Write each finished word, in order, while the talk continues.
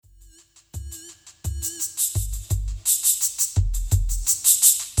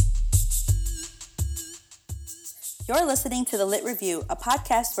You're listening to The Lit Review, a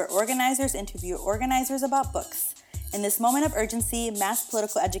podcast where organizers interview organizers about books. In this moment of urgency, mass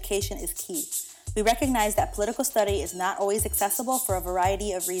political education is key. We recognize that political study is not always accessible for a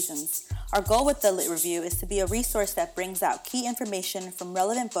variety of reasons. Our goal with The Lit Review is to be a resource that brings out key information from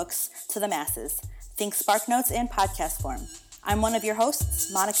relevant books to the masses. Think SparkNotes in podcast form. I'm one of your hosts,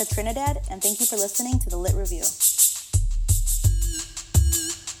 Monica Trinidad, and thank you for listening to The Lit Review.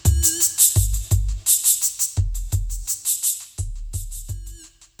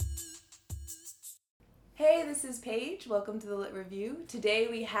 Hey, this is Paige. Welcome to The Lit Review. Today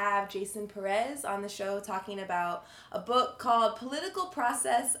we have Jasson Perez on the show talking about a book called Political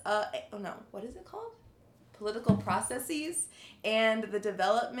Processes and the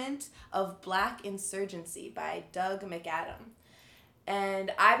Development of Black Insurgency by Doug McAdam.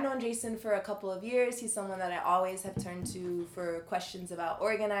 And I've known Jasson for a couple of years. He's someone that I always have turned to for questions about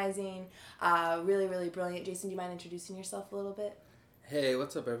organizing. Really, really brilliant. Jasson, do you mind introducing yourself a little bit? Hey,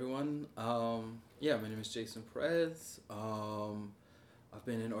 what's up, everyone? My name is Jasson Perez. I've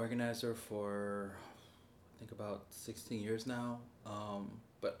been an organizer for, I think, about 16 years now,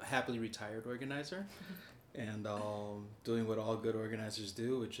 but a happily retired organizer, and doing what all good organizers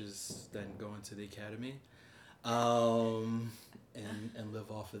do, which is then go into the academy and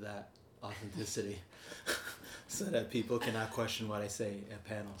live off of that authenticity so that people cannot question what I say at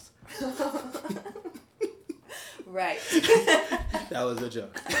panels. Right. That was a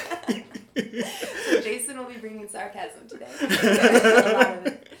joke. So Jasson will be bringing sarcasm today. A lot of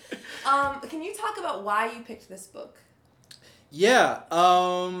it. Can you talk about why you picked this book? Yeah.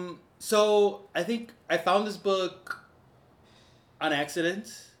 So I think I found this book on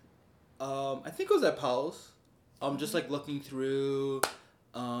accident. I think it was at Powell's. Just like looking through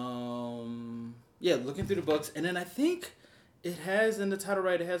the books, and then I think it has in the title,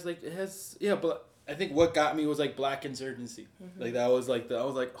 right, but I think what got me was like Black Insurgency. Mm-hmm. Like that was like I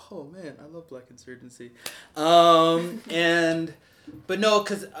was like, oh man, I love Black Insurgency. But no,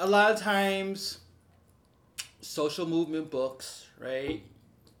 because a lot of times social movement books, right?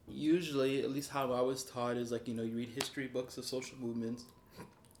 Usually, at least how I was taught is like, you read history books of social movements.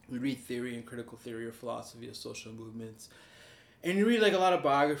 You read theory and critical theory or philosophy of social movements. And you read like a lot of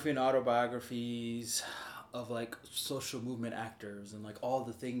biography and autobiographies of like social movement actors and like all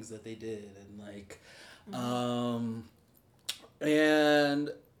the things that they did and like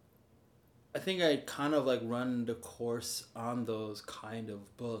and I think I kind of like run the course on those kind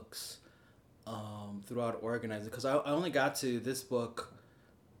of books throughout organizing, because I only got to this book,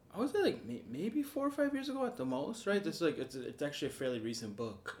 I would say like maybe 4 or 5 years ago at the most, right? This is like it's actually a fairly recent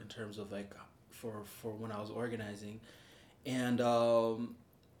book in terms of like for when I was organizing, and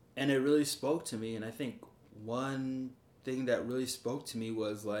it really spoke to me. And I think one thing that really spoke to me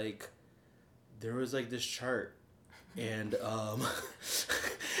was like there was like this chart, and I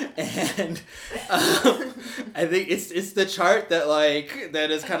think it's the chart that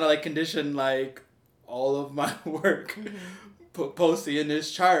is kind of like conditioned like all of my work. Posting in this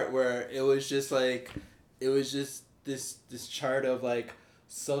chart, where it was just this chart of like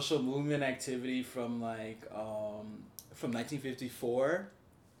social movement activity from 1954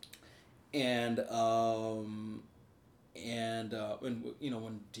 and when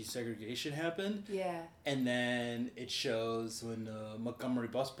desegregation happened. Yeah. And then it shows when the Montgomery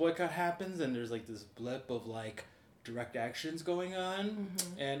bus boycott happens, and there's like this blip of like direct actions going on.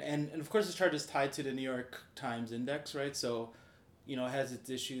 Mm-hmm. And of course this chart is tied to the New York Times index, right? So it has its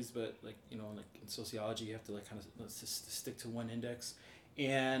issues, but like like in sociology you have to like kind of stick to one index.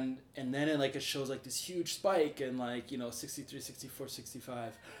 And then it shows like this huge spike in like 63, 64,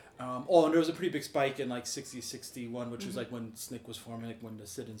 65. And there was a pretty big spike in like 60, 61, which was like when SNCC was forming, like when the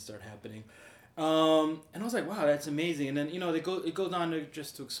sit-ins started happening. And I was like, wow, that's amazing. And then it goes on to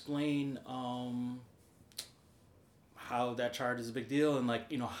just to explain how that chart is a big deal, and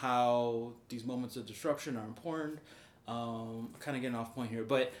like how these moments of disruption are important. Kind of getting off point here,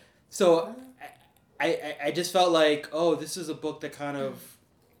 but so I just felt like, oh, this is a book that kind of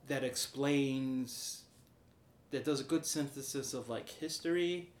that explains, that does a good synthesis of like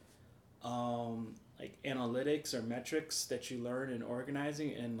history, like analytics or metrics that you learn in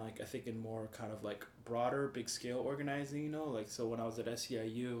organizing, and like I think in more kind of like broader big scale organizing, like so when I was at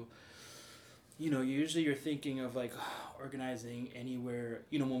SEIU, usually you're thinking of like organizing anywhere,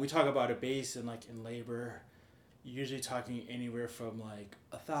 when we talk about a base and like in labor, you're usually talking anywhere from like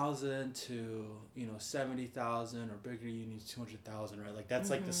 1,000 to 70,000, or bigger unions 200,000, right? Like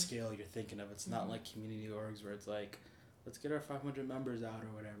that's like the scale you're thinking of. It's not like community orgs where it's like, let's get our 500 members out or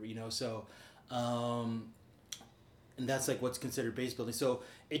whatever, so and that's like what's considered base building. So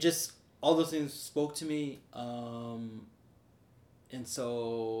it just all those things spoke to me. And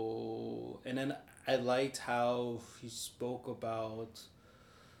then I liked how he spoke about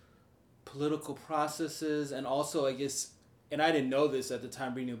political processes, and also, I guess, and I didn't know this at the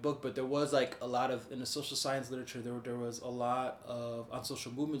time reading the book, but there was like a lot of, in the social science literature, there was a lot of, on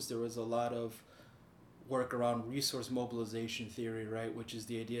social movements, there was a lot of work around resource mobilization theory, right? Which is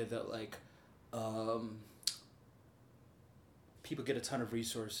the idea that like people get a ton of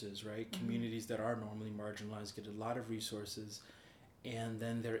resources, right? Mm-hmm. Communities that are normally marginalized get a lot of resources, and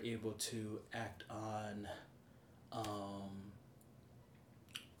then they're able to act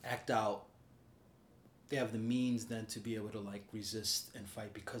out. They have the means then to be able to like resist and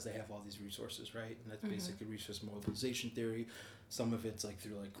fight because they have all these resources, right? And that's basically resource mobilization theory. Some of it's like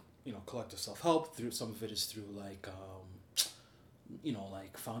through like, collective self-help. Some of it is through like,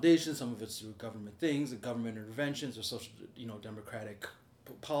 like foundations. Some of it's through government things, government interventions, or social, democratic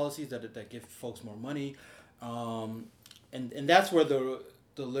policies that give folks more money. And that's where the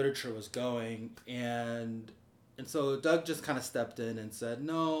literature was going. And so Doug just kind of stepped in and said,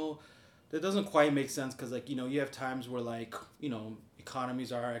 no, that doesn't quite make sense, because like, you have times where like,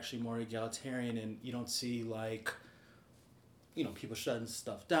 economies are actually more egalitarian, and you don't see like, people shutting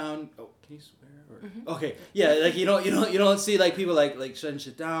stuff down. Oh, can you swear? Or, okay, yeah, like you don't see like people like shutting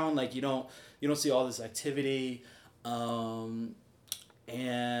shit down. Like you don't see all this activity, and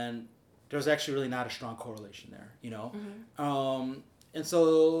there's actually really not a strong correlation there, and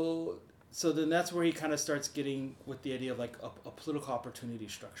so then that's where he kind of starts getting with the idea of like a political opportunity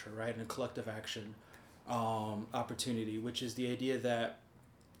structure, right, and a collective action opportunity, which is the idea that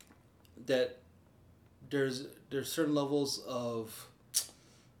there's certain levels of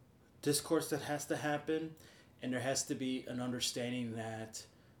discourse that has to happen, and there has to be an understanding that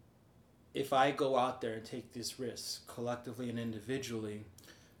if I go out there and take this risk collectively and individually,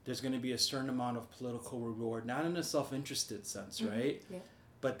 there's going to be a certain amount of political reward, not in a self-interested sense, right? Yeah.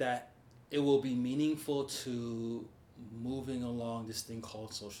 But that it will be meaningful to moving along this thing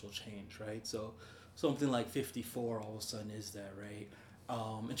called social change, right? So something like 54 all of a sudden is that, right?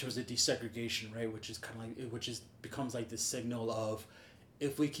 In terms of desegregation, right, which is kind of like, becomes like this signal of,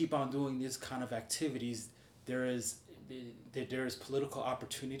 if we keep on doing this kind of activities, there is political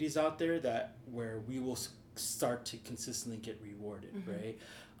opportunities out there where we will start to consistently get rewarded, right?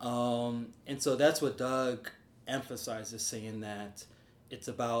 And so that's what Doug emphasizes, saying that it's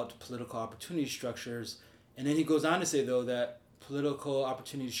about political opportunity structures. And then he goes on to say, though, that political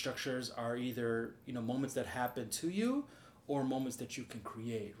opportunity structures are either, moments that happen to you or moments that you can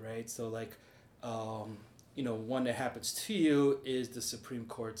create, right? So like, one that happens to you is the Supreme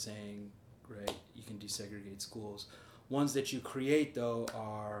Court saying, right, you can desegregate schools. Ones that you create, though,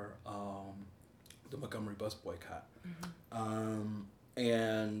 are the Montgomery bus boycott.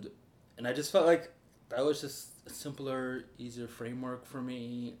 And I just felt like that was just a simpler, easier framework for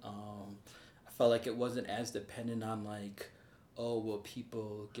me. I felt like it wasn't as dependent on like, oh, will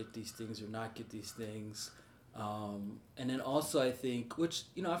people get these things or not get these things. And then also I think, which,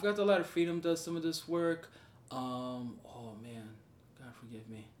 I've got a lot of freedom does some of this work. Oh man, God forgive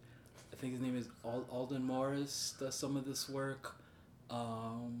me. I think his name is Alden Morris does some of this work,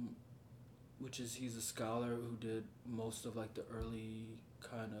 he's a scholar who did most of like the early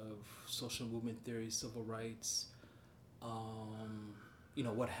kind of social movement theory, civil rights,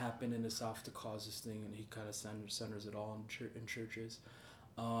 what happened in the South to cause this thing, and he kind of centers it all in churches,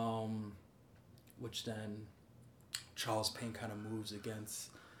 which then Charles Payne kind of moves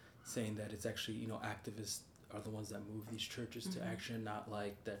against, saying that it's actually, activists are the ones that move these churches to action, not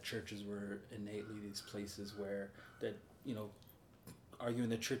like that churches were innately these places where that, arguing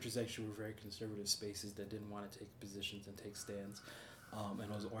that churches actually were very conservative spaces that didn't want to take positions and take stands,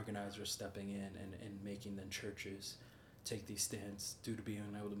 and those organizers stepping in and making then churches take these stands due to being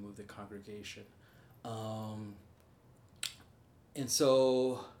able to move the congregation. And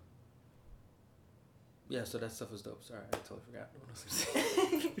so... yeah, so that stuff was dope. Sorry, I totally forgot what I was going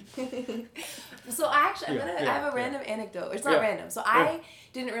to say. So I have a random anecdote. It's not random. So I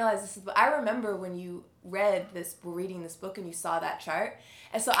didn't realize this, but I remember when you were reading this book and you saw that chart.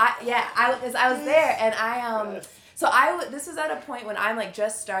 And so I was there, and this was at a point when I'm like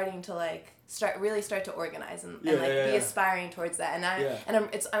just starting to like start to organize and be aspiring towards that. And I'm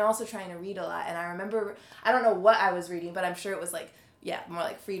also trying to read a lot. And I remember, I don't know what I was reading, but I'm sure it was like, more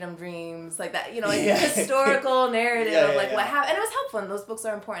like Freedom Dreams, like that, historical narrative of like what happened. And it was helpful, and those books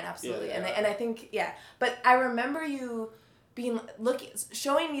are important, absolutely. And I think, but I remember you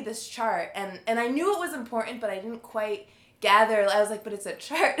showing me this chart, and I knew it was important, but I didn't quite gather. I was like, but it's a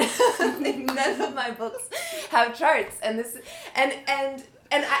chart. None of my books have charts. And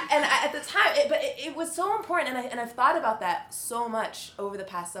at the time, it was so important, and I've thought about that so much over the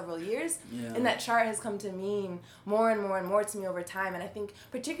past several years, and that chart has come to mean more and more and more to me over time. And I think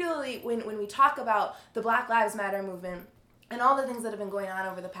particularly when we talk about the Black Lives Matter movement and all the things that have been going on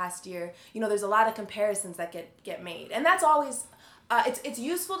over the past year, there's a lot of comparisons that get made, and that's always. It's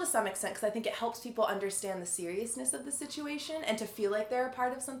useful to some extent because I think it helps people understand the seriousness of the situation and to feel like they're a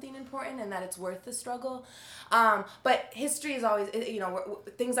part of something important and that it's worth the struggle. But history is always,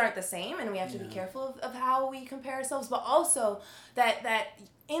 things aren't the same, and we have to be careful of how we compare ourselves. But also that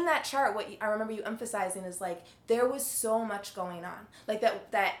in that chart, what I remember you emphasizing is like there was so much going on. Like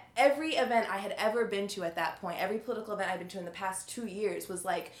that every event I had ever been to at that point, every political event I'd been to in the past 2 years was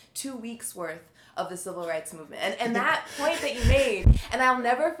like 2 weeks worth of the civil rights movement. And that point that you made, and I'll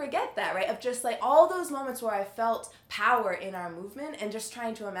never forget that, right? Of just like all those moments where I felt power in our movement and just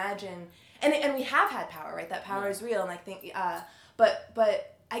trying to imagine, and we have had power, right? That power is real. And I think,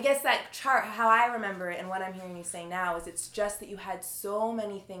 but I guess that chart, how I remember it and what I'm hearing you say now is it's just that you had so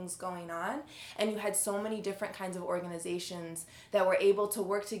many things going on and you had so many different kinds of organizations that were able to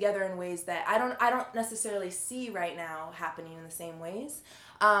work together in ways that I don't necessarily see right now happening in the same ways.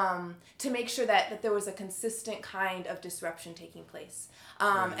 To make sure that there was a consistent kind of disruption taking place.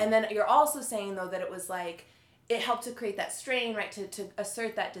 And then you're also saying, though, that it was like, it helped to create that strain, right, to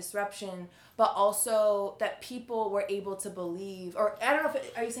assert that disruption, but also that people were able to believe, or I don't know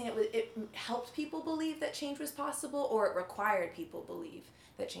if are you saying it helped people believe that change was possible, or it required people believe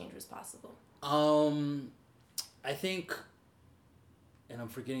that change was possible? I think, and I'm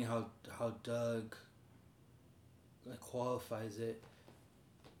forgetting how Doug qualifies it.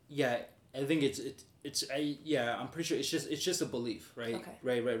 Yeah, I think I'm pretty sure it's just a belief, right? Okay.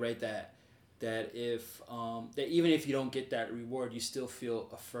 Right. That if that even if you don't get that reward, you still feel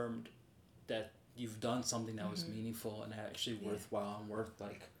affirmed that you've done something that was meaningful and actually worthwhile and worth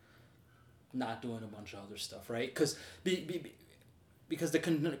like not doing a bunch of other stuff, right? Because because the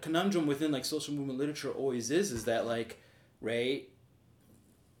conundrum within like social movement literature always is that like, right.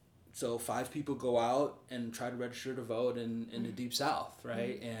 So 5 people go out and try to register to vote in the Deep South,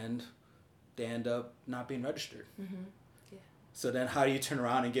 right? And they end up not being registered. Yeah. So then how do you turn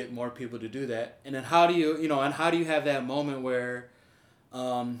around and get more people to do that? And then how do you have that moment where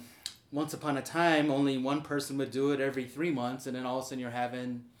once upon a time only one person would do it every 3 months, and then all of a sudden you're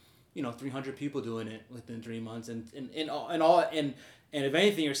having 300 people doing it within 3 months, and if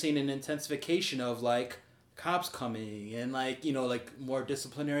anything you're seeing an intensification of like cops coming and like like more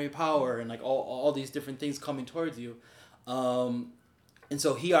disciplinary power and like all these different things coming towards you, and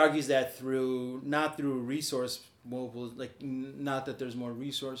so he argues that not through resource mobile, like not that there's more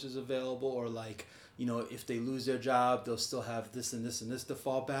resources available, or like if they lose their job they'll still have this and this and this to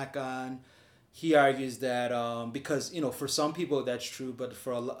fall back on. He argues that because for some people that's true, but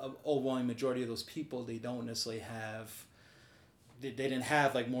for an overwhelming majority of those people they don't necessarily have. They didn't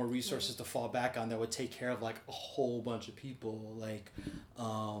have like more resources to fall back on that would take care of like a whole bunch of people, like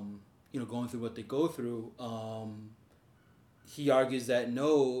going through what they go through. He argues that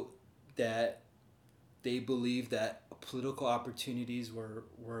that they believe that political opportunities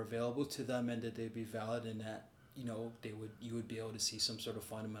were available to them and that they'd be valid, and that you would be able to see some sort of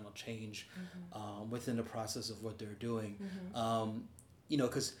fundamental change within the process of what they're doing.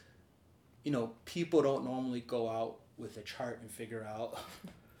 Because people don't normally go out with a chart and figure out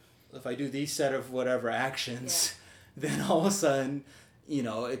if I do these set of whatever actions, then all of a sudden,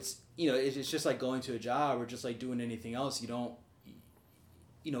 it's just like going to a job or just like doing anything else. You don't,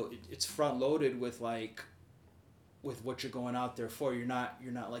 it's front loaded with what you're going out there for. You're not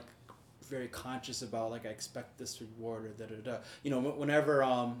like very conscious about like I expect this reward or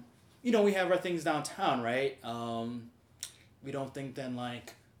whenever we have our things downtown, right? We don't think then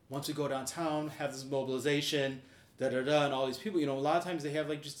like once we go downtown, have this mobilization. And all these people, a lot of times they have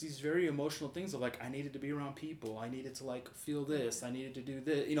like just these very emotional things of like I needed to be around people, I needed to like feel this, I needed to do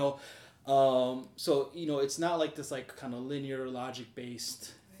this, so it's not like this like kind of linear logic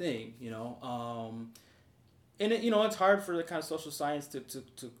based thing, and it's hard for the kind of social science to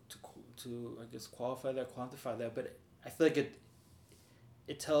I guess quantify that, but I feel like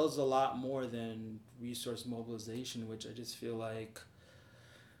it tells a lot more than resource mobilization, which I just feel like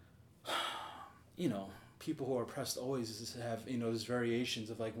people who are oppressed always have those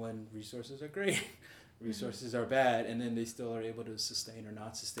variations of like when resources are great, resources are bad, and then they still are able to sustain or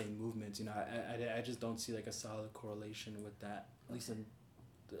not sustain movements. I just don't see like a solid correlation with that, at least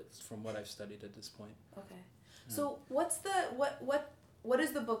from what I've studied at this point. Okay. So what's what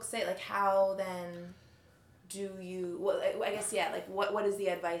does the book say? Like how then do you? I guess like what is the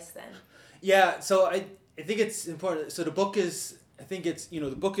advice then? Yeah. So I think it's important. So the book is I think it's, the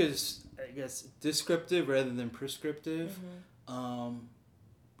book is, I guess, descriptive rather than prescriptive.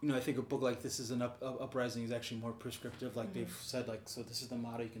 I think a book like This Is an Uprising is actually more prescriptive. Like they've said, like, so this is the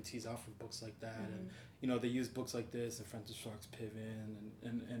motto you can tease out from books like that. And, they use books like this and Francis Sparks Piven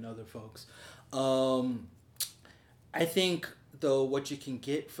and other folks. I think, though, what you can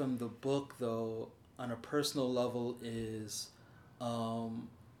get from the book, though, on a personal level is,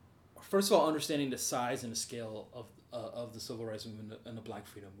 first of all, understanding the size and the scale of the civil rights movement and the Black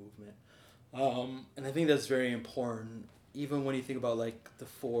freedom movement. And I think that's very important, even when you think about, like, the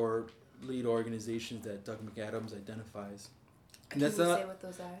 4 lead organizations that Doug McAdam identifies. And that's not, say what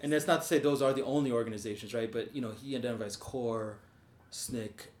those are? And that's not to say those are the only organizations, right? But, he identifies CORE,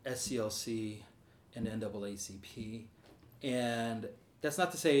 SNCC, SCLC, and NAACP. And that's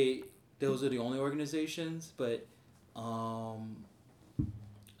not to say those are the only organizations, but I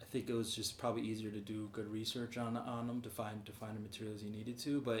think it was just probably easier to do good research on them to find the materials you needed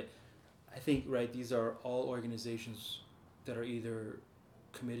to. But I think, right, these are all organizations that are either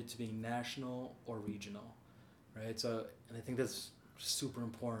committed to being national or regional, right? So, and I think that's super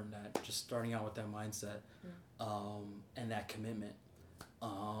important, that just starting out with that mindset and that commitment,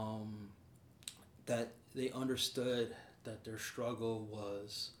 that they understood that their struggle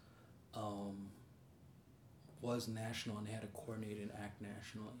was national, and they had to coordinate and act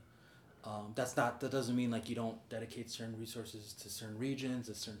nationally. That doesn't mean like you don't dedicate certain resources to certain regions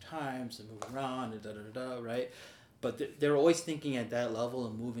at certain times and move around and right? But they're always thinking at that level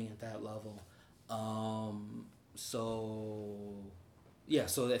and moving at that level. So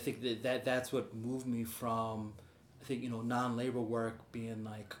I think that's what moved me from, I think, non-labor work being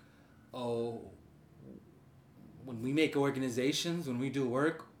like, when we make organizations, when we do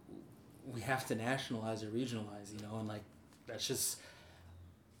work, we have to nationalize or regionalize, and like, that's just,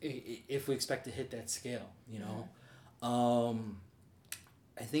 if we expect to hit that scale, I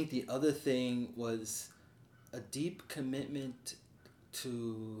think the other thing was a deep commitment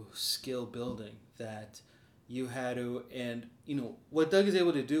to skill building, that you had to, and what Doug is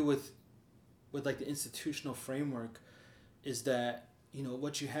able to do with like the institutional framework is that,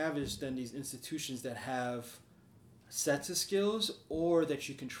 what you have is then these institutions that have sets of skills, or that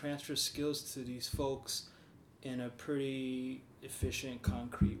you can transfer skills to these folks in a pretty efficient,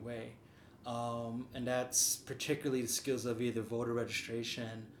 concrete way. And that's particularly the skills of either voter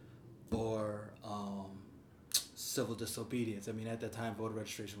registration or civil disobedience. I mean, at that time, voter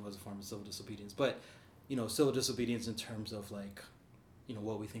registration was a form of civil disobedience. But, civil disobedience in terms of, like,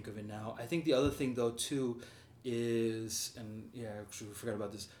 what we think of it now. I think the other thing, though, too, is, and yeah, actually we forgot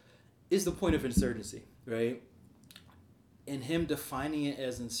about this, is the point of insurgency, right? And him defining it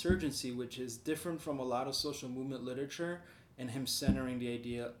as insurgency, which is different from a lot of social movement literature, and him centering the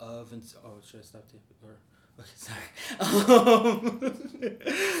idea of, should I stop tape? Or, okay, sorry. So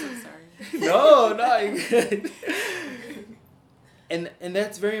sorry. No, you're good. And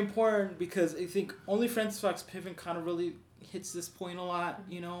that's very important, because I think only Francis Fox Piven kind of really hits this point a lot,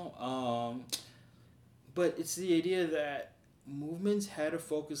 but it's the idea that movements had to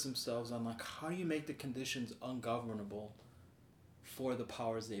focus themselves on, like, how do you make the conditions ungovernable for the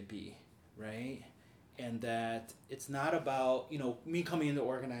powers that be, right? And that it's not about, me coming into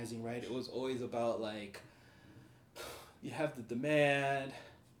organizing, right? It was always about, like, you have the demand,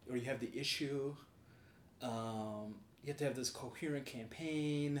 or you have the issue, you have to have this coherent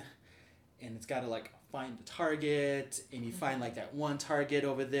campaign, and it's got to, like, find the target, and you find, like, that one target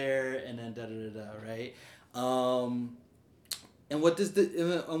over there, and then right? And what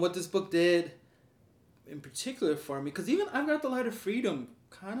this book did in particular for me, because even I've Got the Light of Freedom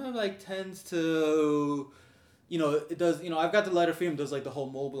kind of, like, tends to, it does, I've Got the Light of Freedom does, like, the whole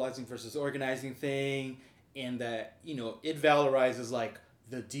mobilizing versus organizing thing, and that, it valorizes, like,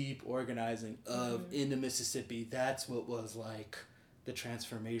 the deep organizing of in the Mississippi. That's what was, like, the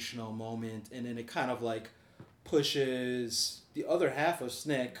transformational moment. And then it kind of, like, pushes the other half of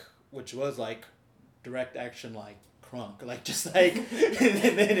SNCC, which was, like, direct action, like, crunk, like, just, like,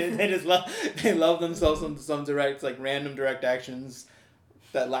 they love themselves some direct, like, random direct actions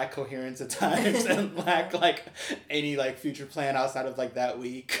that lack coherence at times and lack, like, any, like, future plan outside of, like, that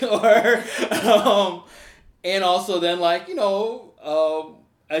week, or and also then, like,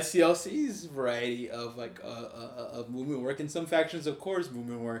 SCLC's variety of, like, of movement work, and some factions of CORE's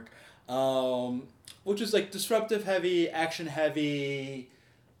movement work, which is, like, disruptive heavy, action heavy.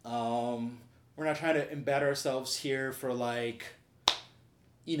 We're not trying to embed ourselves here for, like,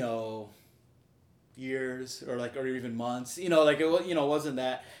 years or even months. Like, it wasn't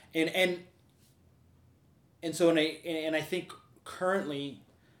that. And so I think currently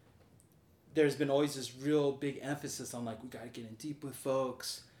there's been always this real big emphasis on like we got to get in deep with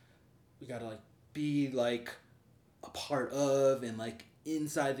folks, we got to like be like a part of and like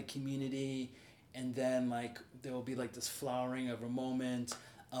inside the community, and then like there will be like this flowering of a moment,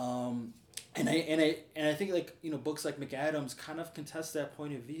 and I think like books like McAdam's kind of contest that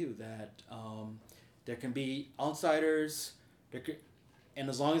point of view that there can be outsiders, and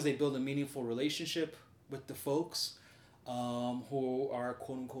as long as they build a meaningful relationship with the folks who are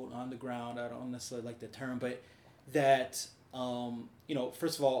quote unquote on the ground, I don't necessarily like the term, but that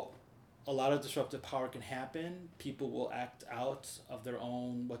first of all, a lot of disruptive power can happen. People will act out of their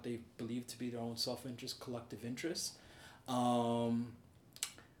own, what they believe to be their own self-interest, collective interest. But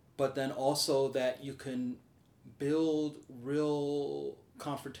then also that you can build real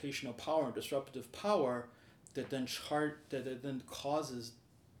confrontational power and disruptive power that then causes,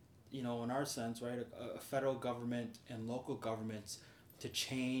 in our sense, right, a federal government and local governments to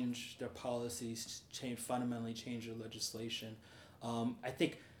change their policies, fundamentally change their legislation. I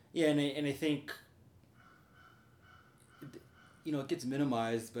think. Yeah, and I think, it gets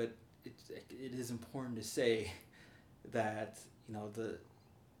minimized, but it is important to say that,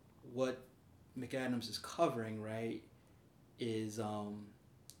 what McAdams is covering, right, is,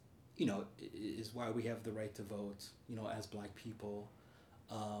 is why we have the right to vote, as Black people,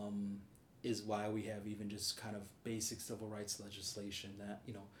 is why we have even just kind of basic civil rights legislation that,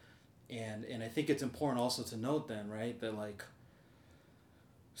 and I think it's important also to note then, right, that like,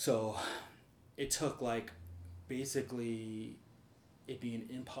 so it took like basically it being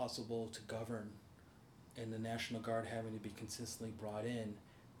impossible to govern and the National Guard having to be consistently brought in,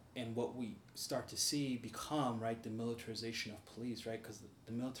 and what we start to see become, right, the militarization of police, right, because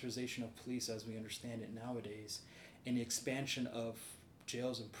the militarization of police as we understand it nowadays and the expansion of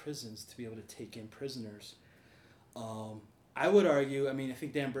jails and prisons to be able to take in prisoners. I would argue, I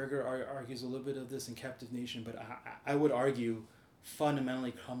think Dan Berger argues a little bit of this in Captive Nation, but I would argue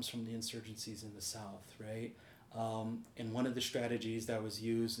fundamentally comes from the insurgencies in the South, right? And one of the strategies that was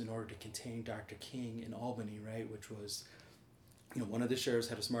used in order to contain Dr. King in Albany, right, which was, one of the sheriffs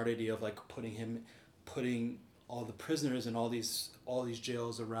had a smart idea of like putting all the prisoners in all these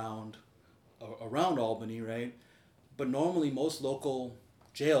jails around Albany, right? But normally most local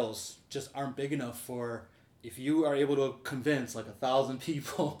jails just aren't big enough for, if you are able to convince like 1,000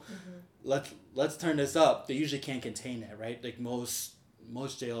 people, let's turn this up, they usually can't contain that, right? Like most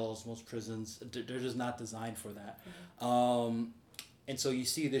jails, most prisons, they're just not designed for that. And so you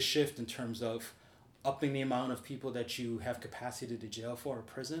see this shift in terms of upping the amount of people that you have capacity to jail for or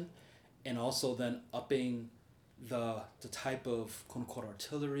prison, and also then upping the type of quote unquote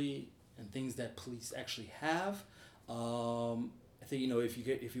artillery and things that police actually have. I think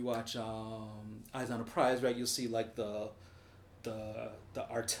if you watch Eyes on a Prize, right, you'll see like the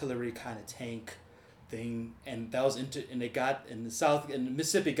artillery kind of tank thing, and that was and they got in the South, and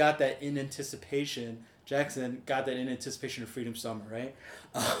Mississippi got that in anticipation. Jackson got that in anticipation of Freedom Summer, right?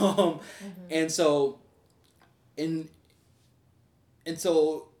 And so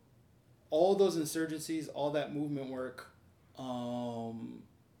all those insurgencies, all that movement work,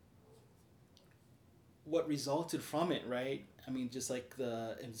 what resulted from it, right? Just like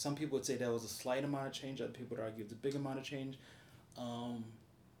and some people would say that was a slight amount of change, other people would argue it's a big amount of change. I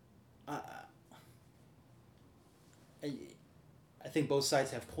think both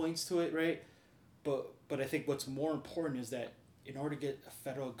sides have points to it, right? But I think what's more important is that in order to get a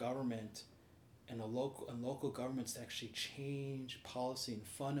federal government and local governments to actually change policy in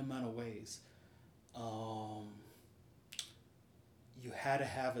fundamental ways, you had to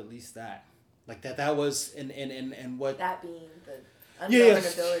have at least that. Like that was and what that being the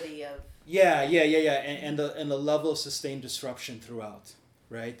ungovernability of and the level of sustained disruption throughout,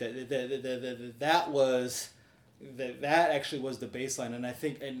 right? That actually was the baseline, and I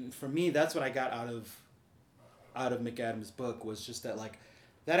think, and for me, that's what I got out of McAdam's book, was just that like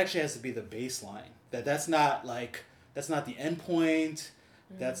that actually has to be the baseline. That's not the end point.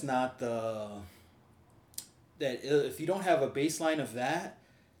 Mm-hmm. That's not that if you don't have a baseline of that,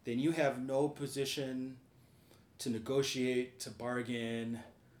 then you have no position to negotiate, to bargain,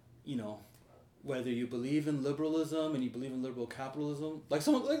 whether you believe in liberalism and you believe in liberal capitalism, like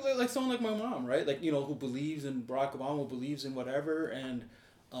someone like my mom, right? Like, who believes in Barack Obama, who believes in whatever, and,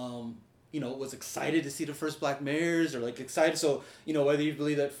 was excited to see the first Black mayors, or like excited. So, whether you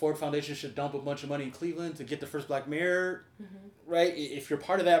believe that Ford Foundation should dump a bunch of money in Cleveland to get the first Black mayor, right? If you're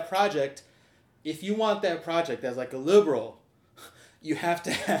part of that project, if you want that project as like a liberal, you have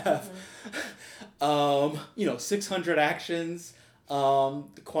to have, 600 actions,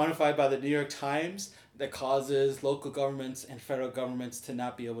 quantified by the New York Times, that causes local governments and federal governments to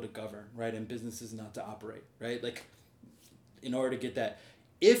not be able to govern, right, and businesses not to operate, right? Like, in order to get that,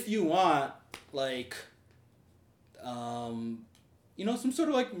 if you want, like, some sort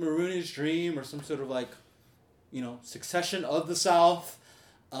of like Maroonish dream or some sort of like, succession of the South,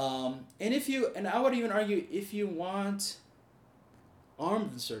 and I would even argue, if you want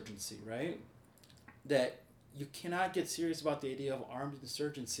armed insurgency, right, that you cannot get serious about the idea of armed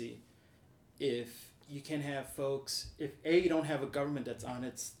insurgency if you can have folks, if you don't have a government that's on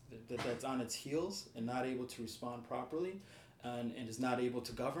its heels and not able to respond properly, and is not able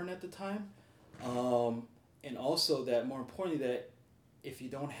to govern at the time, and also that, more importantly, that if you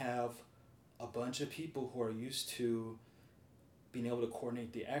don't have a bunch of people who are used to being able to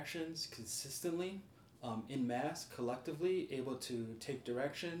coordinate the actions consistently, in mass, collectively, able to take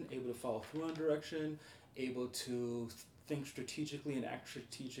direction, able to follow through on direction, able to think strategically and act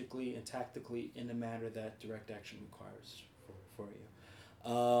strategically and tactically in the manner that direct action requires for you.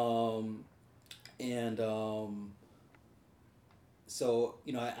 So,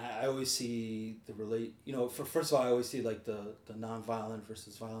 I always see first of all, I always see like the nonviolent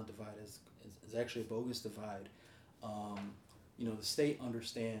versus violent divide is actually a bogus divide. The state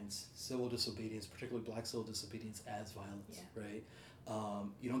understands civil disobedience, particularly black civil disobedience, as violence, right?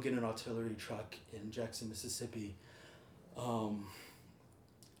 You don't get an artillery truck in Jackson, Mississippi, because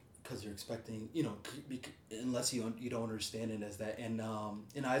you're expecting, unless you don't understand it as that. And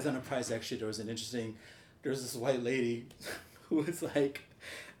in Eyes on the Prize, actually, there was this white lady who was like,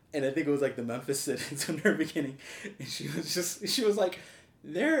 and I think it was like the Memphis sit-ins in her beginning, and she was like,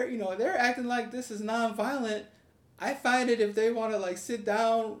 they're acting like this is nonviolent. I find it if they want to like sit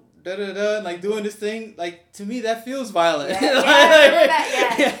down, and like doing this thing, like to me that feels violent.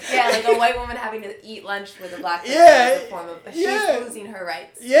 Yeah, like a white woman having to eat lunch with a black person as a form of she's losing her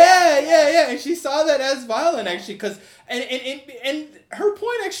rights. Yeah, and she saw that as violent actually, because and her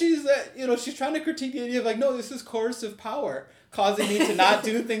point actually is that she's trying to critique the idea of like, no, this is coercive power causing me to not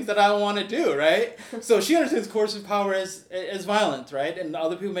do things that I want to do, right? So she understands coercive power as violent, right? And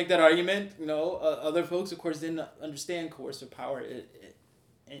other people make that argument. Other folks, of course, didn't understand coercive power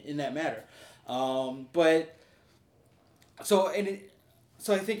in that matter. So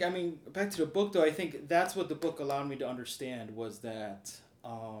I think, back to the book though, I think that's what the book allowed me to understand, was that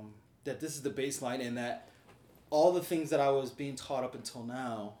that this is the baseline, and that all the things that I was being taught up until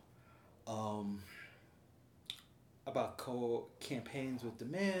now, about campaigns with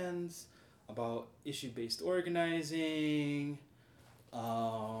demands, about issue-based organizing,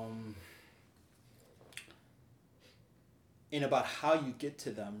 and about how you get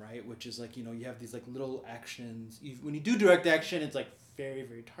to them, right? Which is like, you have these like little actions. When you do direct action, it's like very,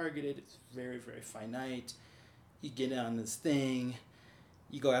 very targeted. It's very, very finite. You get on this thing.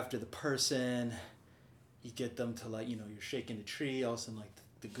 You go after the person. You get them to like, you're shaking the tree. All of a sudden, like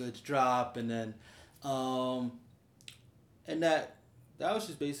the goods drop, and then, and that was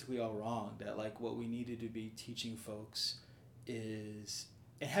just basically all wrong. That like what we needed to be teaching folks is,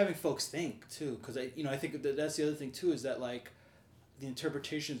 and having folks think too, because I think that's the other thing too, is that like the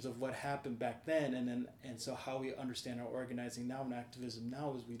interpretations of what happened back then, and so how we understand our organizing now and activism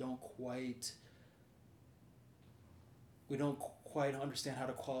now is we don't quite understand how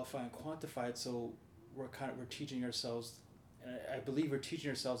to qualify and quantify it. So we're teaching ourselves, and I believe we're teaching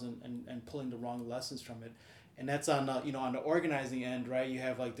ourselves and pulling the wrong lessons from it. And that's on the on the organizing end, right? You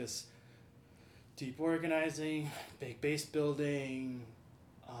have like this deep organizing, big base building,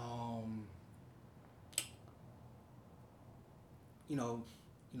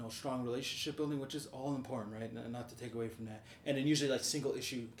 strong relationship building, which is all important, right? Not to take away from that. And then usually like single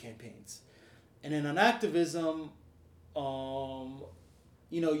issue campaigns. And then on activism,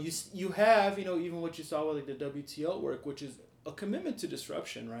 you have, even what you saw with like the WTO work, which is a commitment to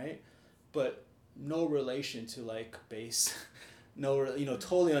disruption, right? But no relation to like base,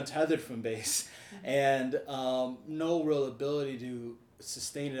 totally untethered from base, and no real ability to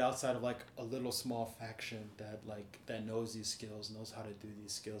sustain it outside of like a little small faction that knows these skills, knows how to do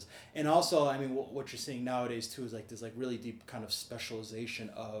these skills. And also, what you're seeing nowadays too is like this like really deep kind of specialization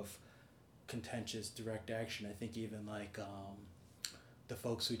of contentious direct action. I think even like the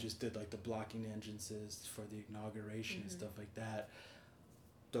folks who just did like the blocking entrances for the inauguration and stuff like that.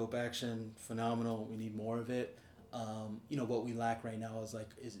 Dope action, phenomenal. We need more of it. What we lack right now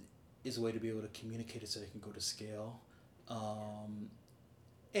is a way to be able to communicate it so it can go to scale.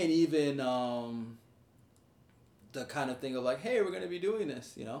 And even the kind of thing of like, hey, we're going to be doing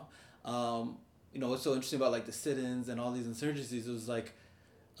this, what's so interesting about like the sit-ins and all these insurgencies was like,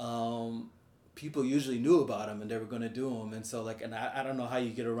 people usually knew about them and they were going to do them. And so like, and I don't know how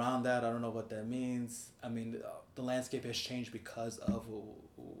you get around that. I don't know what that means. I mean, the landscape has changed because of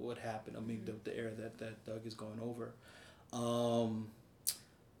what happened. I mean, the era that Doug is going over.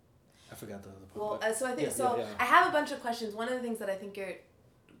 I forgot the other part. Well, so I think I have a bunch of questions. One of the things that I think you're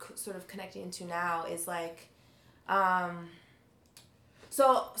sort of connecting into now is like,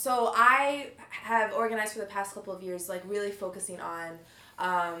 so I have organized for the past couple of years, like really focusing on,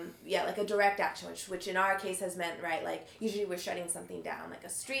 like a direct action, which in our case has meant, right, like usually we're shutting something down, like a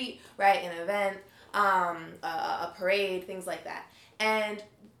street, right, an event, a parade, things like that. And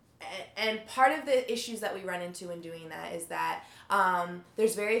part of the issues that we run into in doing that is that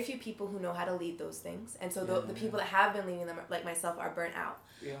there's very few people who know how to lead those things. And so the people that have been leading them, like myself, are burnt out.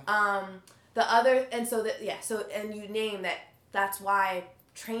 Yeah. And you name that, that's why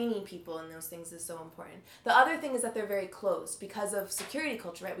training people in those things is so important. The other thing is that they're very closed because of security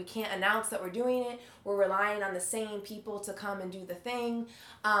culture, right? We can't announce that we're doing it. We're relying on the same people to come and do the thing.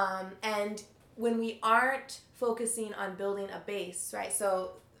 And when we aren't focusing on building a base, right?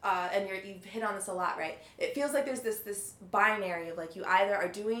 So, and you've hit on this a lot, right? It feels like there's this binary of like you either are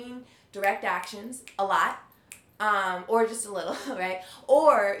doing direct actions a lot, or just a little, right?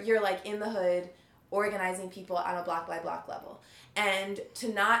 Or you're like in the hood organizing people on a block by block level. And to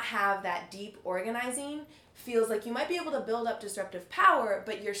not have that deep organizing feels like you might be able to build up disruptive power,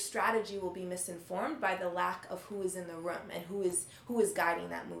 but your strategy will be misinformed by the lack of who is in the room and who is guiding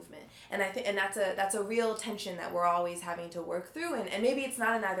that movement. And I think that's a real tension that we're always having to work through. And maybe it's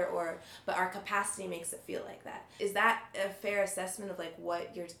not an either or, but our capacity makes it feel like that. Is that a fair assessment of like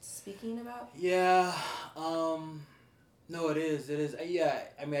what you're speaking about? Yeah. No, it is. It is. Yeah.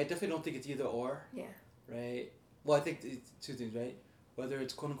 I mean, I definitely don't think it's either or. Yeah. Right. Well, I think it's two things, right? Whether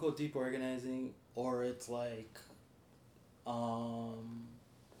it's quote unquote deep organizing or it's like, kind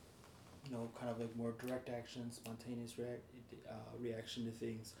of like more direct action, spontaneous reaction to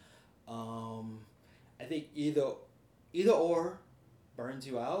things. I think either or burns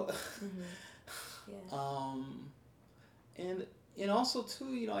you out. Mm-hmm. Yeah. And also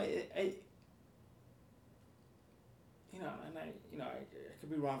too, I could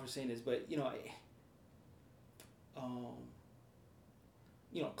be wrong for saying this, but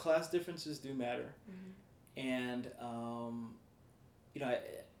class differences do matter. Mm-hmm. And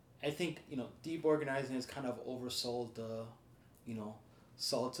I think deep organizing has kind of oversold the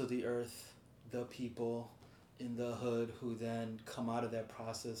salt of the earth, the people in the hood who then come out of that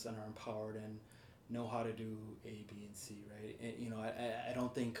process and are empowered and know how to do A, B, and C, right? And, I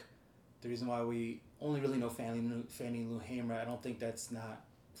don't think the reason why we only really know Fannie Lou Hamer, I don't think that's not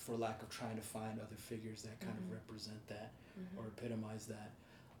for lack of trying to find other figures that kind of represent that or epitomize that.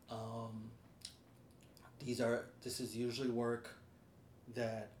 This is usually work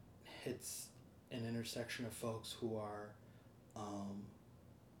that hits an intersection of folks who are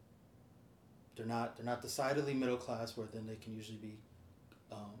they're not decidedly middle class, where then they can usually be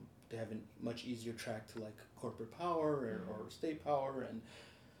they have a much easier track to like corporate power or state power and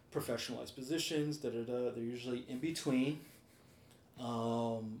professionalized positions. They're usually in between,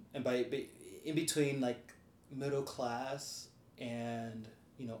 and by in between like middle class and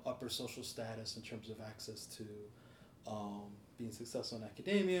upper social status in terms of access to being successful in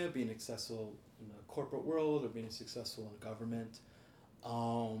academia, being successful in the corporate world, or being successful in government,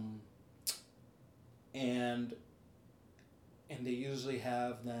 and they usually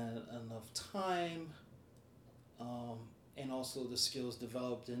have then enough time, and also the skills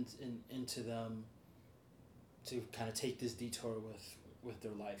developed into them to kind of take this detour with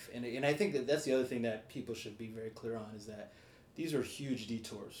their life. And I think that's the other thing that people should be very clear on, is that these are huge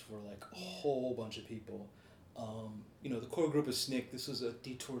detours for like a whole bunch of people. The core group of SNCC, this was a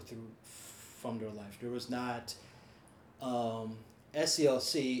detour from their life. There was not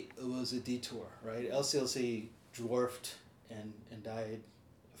SCLC, it was a detour, right? LCLC dwarfed and died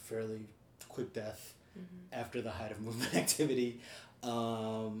a fairly quick death after the height of movement activity.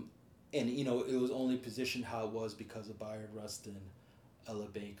 And it was only positioned how it was because of Bayard Rustin, Ella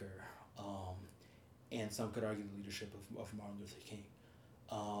Baker, and some could argue the leadership of Martin Luther King.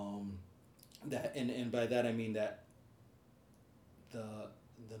 And by that I mean that the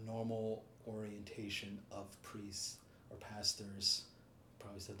normal orientation of priests or pastors,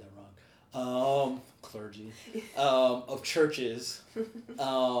 probably said that wrong, clergy, of churches,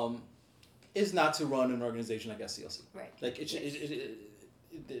 is not to run an organization like SCLC. Right. Like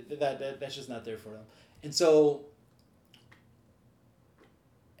that's just not there for them. And so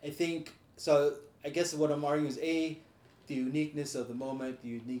I guess what I'm arguing is the uniqueness of the moment, the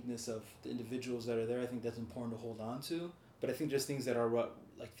uniqueness of the individuals that are there. I think that's important to hold on to. but I think there's things that are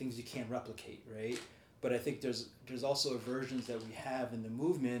like things you can't replicate, right? But I think there's also aversions that we have in the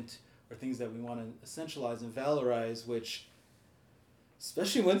movement, or things that we want to essentialize and valorize, which,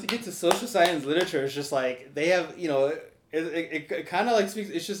 especially once you get to social science literature, it's just like they have, it kind of like speaks.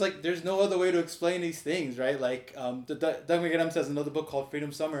 It's just like there's no other way to explain these things, right? Like Doug McAdam has another book called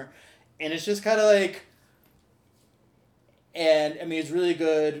Freedom Summer, and it's just kind of like, and I mean it's really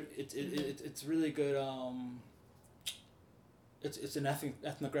good. It's really good. It's an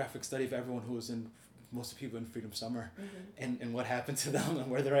ethnographic study of everyone who was in. Most of the people in Freedom Summer, and what happened to them and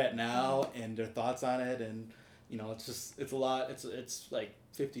where they're at now and their thoughts on it, and it's a lot. It's like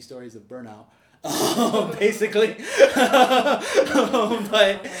 50 stories of burnout, basically.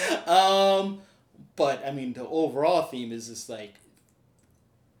 But I mean the overall theme is just like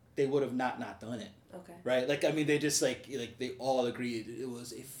they would have not done it. Okay. Right. Like I mean they just like they all agreed it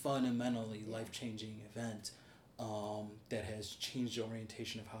was a fundamentally life-changing event. That has changed the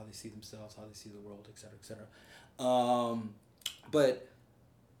orientation of how they see themselves, how they see the world, et cetera, et cetera. But,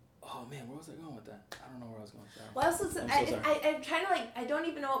 oh man, where was I going with that? I don't know where I was going with that. Well, I'm trying to I don't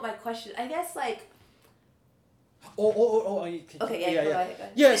even know what my question, I guess like. Okay, Go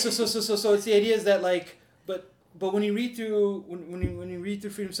ahead. Yeah, so it's the idea is that like, but when you read through, when you read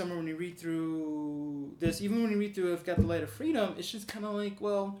through Freedom Summer, when you read through this, even when you read through I've Got the Light of Freedom, it's just kind of like,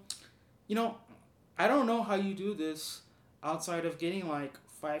 well, I don't know how you do this outside of getting like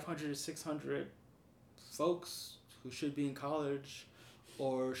 500 to 600 folks who should be in college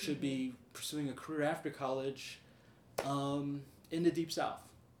or should be pursuing a career after college in the Deep South,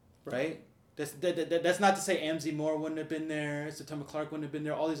 right? That's not to say Amzie Moore wouldn't have been there, September Clark wouldn't have been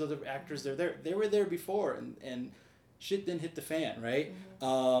there, all these other actors, they were there before, and shit didn't hit the fan, right? It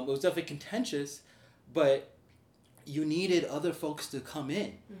was definitely contentious, but you needed other folks to come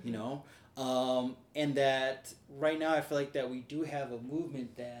in, and that right now I feel like that we do have a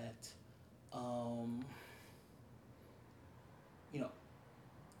movement that,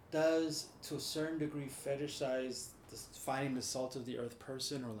 does to a certain degree fetishize finding the salt of the earth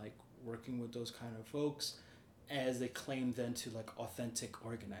person, or like working with those kind of folks as they claim then to like authentic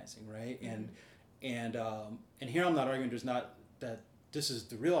organizing, right? And here I'm not arguing there's not that this is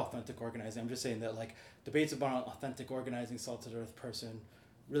the real authentic organizing. I'm just saying that like debates about authentic organizing, salt of the earth person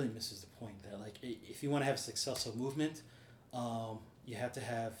really misses the point. That like if you want to have a successful movement, you have to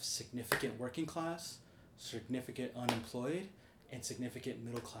have significant working class, significant unemployed, and significant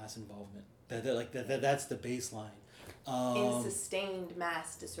middle class involvement. That's the baseline. In sustained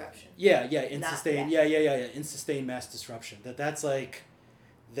mass disruption. In sustained mass disruption. That's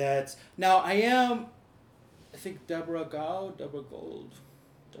now I think Deborah Gold.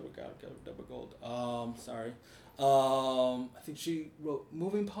 I think she wrote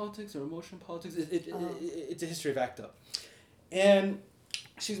Moving Politics or Emotion Politics. It's a history of ACT UP. And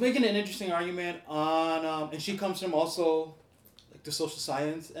she's making an interesting argument on, and she comes from also like the social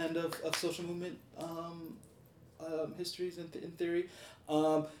science end of social movement histories and in theory.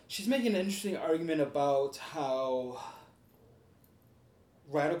 She's making an interesting argument about how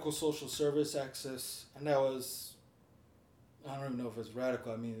radical social service access, and that was, I don't even know if it was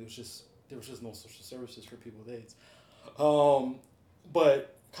radical. I mean, there was just no social services for people with AIDS.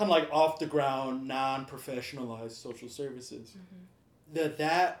 But kind of like off the ground, non-professionalized social services.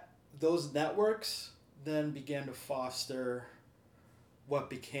 Those networks then began to foster what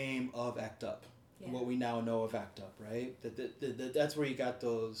became of ACT UP, what we now know of ACT UP, right? That's where you got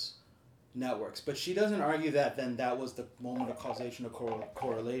those networks. But she doesn't argue that then that was the moment of causation or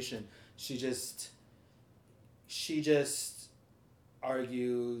correlation. She just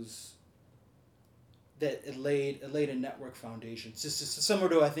argues that it laid a network foundation. It's just similar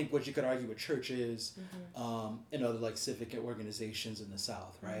to I think what you could argue with churches, and other like civic organizations in the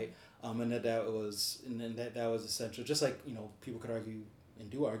South, right? And that was essential. Just like people could argue and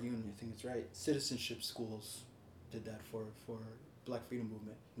do argue, and I think it's right. Citizenship schools did that for Black freedom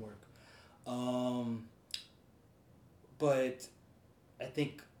movement work. But I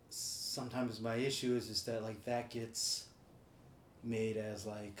think sometimes my issue is that like that gets made as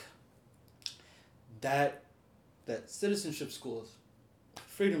like that citizenship schools,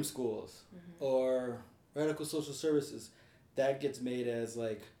 freedom schools, or radical social services, that gets made as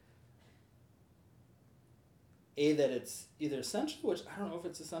like that it's either essential, which I don't know if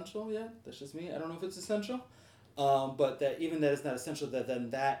it's essential yet. That's just me. I don't know if it's essential. But that even that it's not essential, that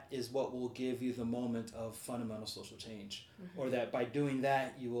then that is what will give you the moment of fundamental social change, or that by doing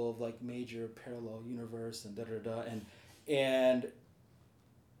that you will have like major parallel universe and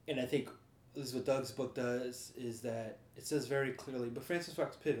and I think this is what Doug's book does, is that it says very clearly, but Francis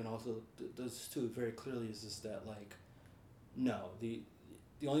Fox Piven also does too very clearly, is just that like no. The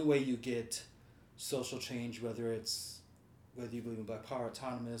only way you get social change, whether you believe in Black Power,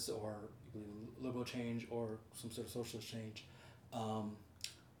 autonomous, or you believe in liberal change or some sort of socialist change,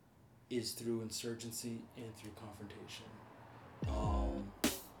 is through insurgency and through confrontation.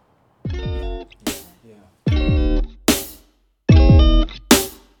 Yeah.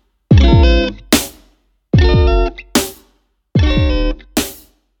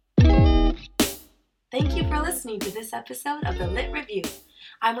 Thank you for listening to this episode of The Lit Review.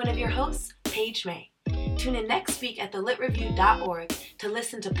 I'm one of your hosts, Paige May. Tune in next week at thelitreview.org to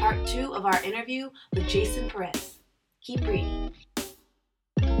listen to part 2 of our interview with Jasson Perez. Keep reading.